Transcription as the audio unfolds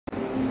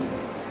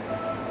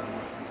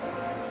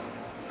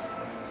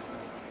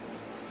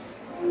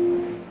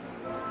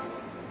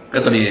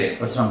கர்த்தருடைய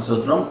பரிசுத்த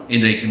ஸ்தோத்திரம்.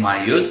 இன்றைக்கு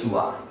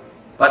யோசுவா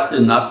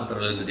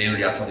 10:42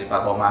 தேவனுடைய ஆசீர்வாதத்தை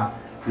பார்ப்போமா?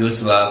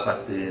 யோசுவா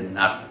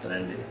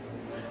 10:42.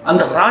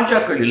 அந்த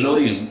ராஜாக்கள்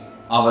எல்லோரையும்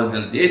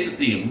அவர்கள்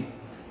தேசத்தையும்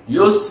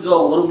யோசுவா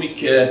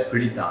ஒருமிக்க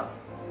பிடித்தான்.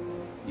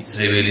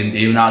 இஸ்ரவேலின்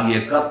தேவனாகிய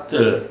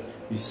கர்த்தர்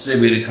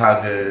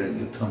இஸ்ரவேலுக்காக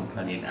யுத்தம்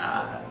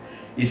பண்ணினார்.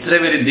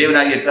 இஸ்ரவேலின்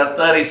தேவனாகிய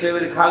கர்த்தர்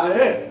இஸ்ரவேலுக்காக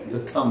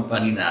யுத்தம்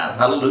பண்ணினார்.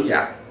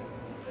 ஹல்லேலூயா.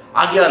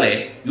 ஆகையாலே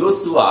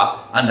யோசுவா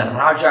அந்த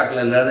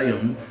ராஜாக்கள்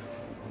எல்லாரையும்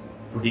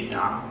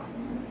பிடித்தான்.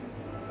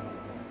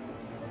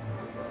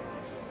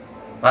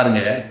 பாருங்க,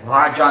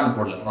 ராஜான்னு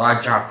போடல,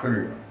 ராஜாக்கள்.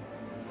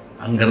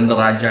 அங்கிருந்த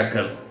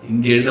ராஜாக்கள்,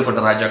 இங்கே எழுதப்பட்ட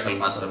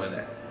ராஜாக்கள் மாத்திரமில்ல,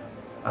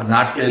 அந்த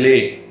நாட்களிலே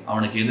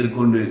அவனுக்கு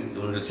எதிர்கொண்டு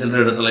இவர்கள்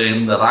சென்ற இடத்துல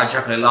இருந்த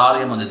ராஜாக்கள்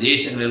எல்லாரையும், அந்த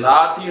தேசங்கள்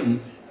எல்லாத்தையும்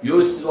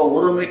யோசுவா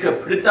ஒருமிக்க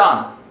பிடித்தான்.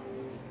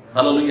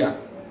 ஹல்லேலூயா.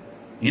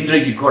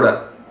 இன்றைக்கு கூட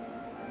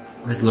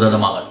உனக்கு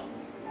விரோதமாக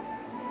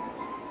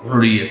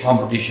உன்னுடைய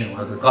காம்படிஷன்,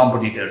 உனக்கு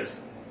காம்படிட்டர்ஸ்,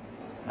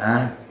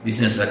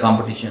 பிசினஸ்ல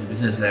காம்படிஷன்,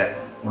 பிசினஸ்ல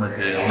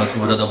உனக்கு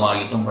விரோதமாக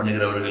யுத்தம்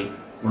பண்ணுகிறவர்கள்,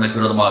 உனக்கு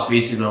விரோதமாக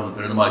பேசுகிறவர்கள்,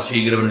 உனக்கு விரோதமாக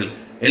செய்கிறவர்கள்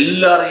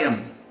எல்லாரையும்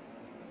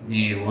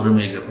நீ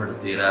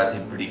ஒருமைப்படுத்தி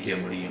எல்லாத்தையும் பிடிக்க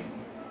முடியும்.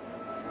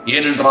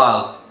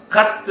 ஏனென்றால்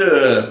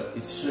கர்த்தர்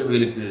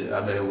இஸ்ரவேலுக்கு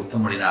அதை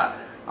யுத்தம் பண்ணினார்.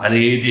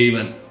 அதே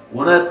தேவன்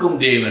உனக்கும்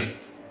தேவன்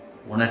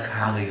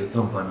உனக்காக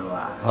யுத்தம்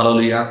பண்ணுவார்.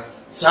 ஹல்லேலூயா.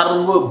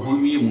 சர்வ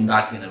பூமியை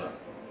உண்டாக்கினவர்,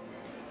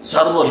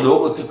 சர்வ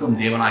லோகத்துக்கும்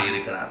தேவனாய்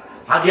இருக்கிறார்.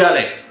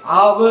 ஆகையாலே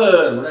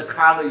அவர்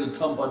உனக்காக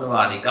யுத்தம்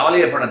பண்ணுவார். நீ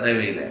கவலையப்பட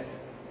தேவையில்லை.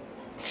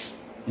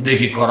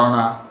 இன்றைக்கு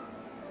கொரோனா,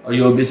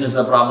 ஐயோ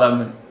பிசினஸ்ல ப்ராப்ளம்,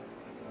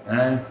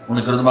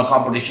 உனக்கு விதமா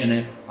காம்படிஷனு,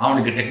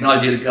 அவனுக்கு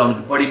டெக்னாலஜி இருக்கு,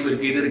 அவனுக்கு படிப்பு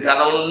இருக்கு, இது இருக்கு,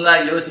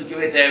 அதெல்லாம்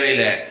யோசிக்கவே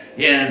தேவையில்லை.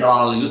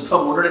 ஏனென்றால்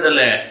யுத்தம்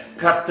உடனடியல்ல,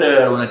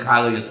 கர்த்தர்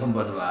உனக்காக யுத்தம்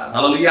பண்ணுவார்.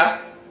 ஹல்லேலூயா.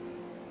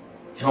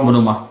 ஜெபம்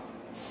பண்ணுமா?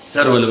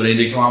 சர்வவல்லவர்,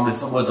 இன்றைக்கும் அப்படி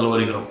சம்பவத்தில்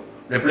வருகிறோம்.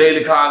 உடைய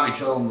பிள்ளைகளுக்காக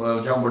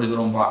ஜெபம்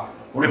பண்ணுகிறோம்பா.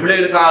 உடைய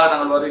பிள்ளைகளுக்காக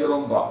நாங்கள்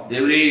வருகிறோம்பா.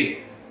 தேவரே,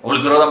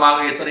 அவளுக்கு விரோதமாக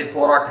எத்தனை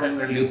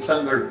போராட்டங்கள்,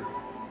 யுத்தங்கள்,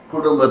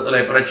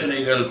 குடும்பத்தில்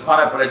பிரச்சனைகள், பண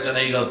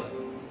பிரச்சனைகள்,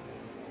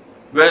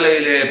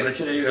 வேலையிலே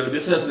பிரச்சனைகள்,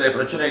 பிசினஸ்ல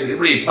பிரச்சனைகள்,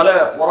 இப்படி பல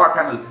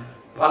போராட்டங்கள்,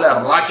 பல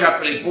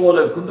ராஜாக்களை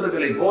போல,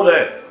 குதிரைகளை போல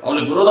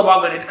அவளுக்கு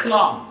விரோதமாக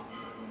நிற்கலாம்.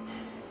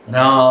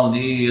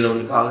 நீர்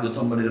அவர்களுக்காக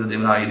யுத்தம் பண்ணுகிற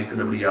தேவனாய்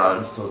இருக்கிறபடியா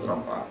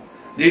ஸ்தோத்திரம்பா.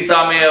 நீர்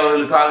தாமே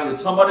அவர்களுக்காக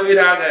யுத்தம்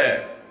பண்ணுவீராக.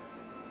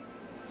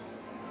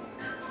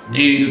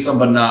 நீர் யுத்தம்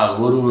பண்ணால்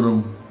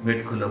ஒருவரும்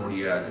மேற்கொள்ள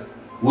முடியாது,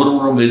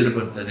 ஒருவரும்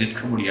எதிர்ப்பு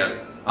நிற்க முடியாது.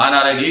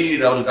 ஆனால்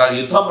நீர் அவளுக்காக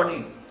யுத்தம் பண்ணி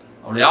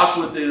அவளை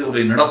ஆசிரியத்தை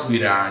அவளை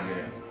நடத்துவீராக,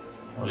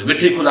 அவளை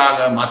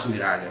வெற்றிக்குள்ளாக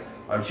மாற்றுவீராக.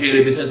 அவள்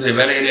செய்கிற பிசினஸ்ல,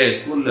 வேலையிலே,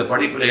 ஸ்கூல்ல,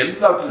 படிப்புல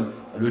எல்லாவற்றிலும்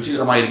அவள்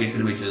வெற்றிகரமாக இருக்க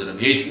கிருபை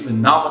செய்திடும்.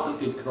 இயேசுவின்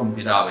நாமத்தில் கேட்கிறோம்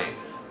பிதாவே.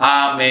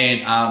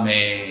 ஆமென்,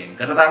 ஆமென்.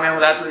 கர்த்தர் தாமே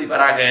உங்களை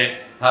ஆசீர்வதிப்பாராக.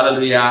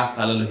 ஹல்லேலூயா,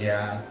 ஹல்லேலூயா.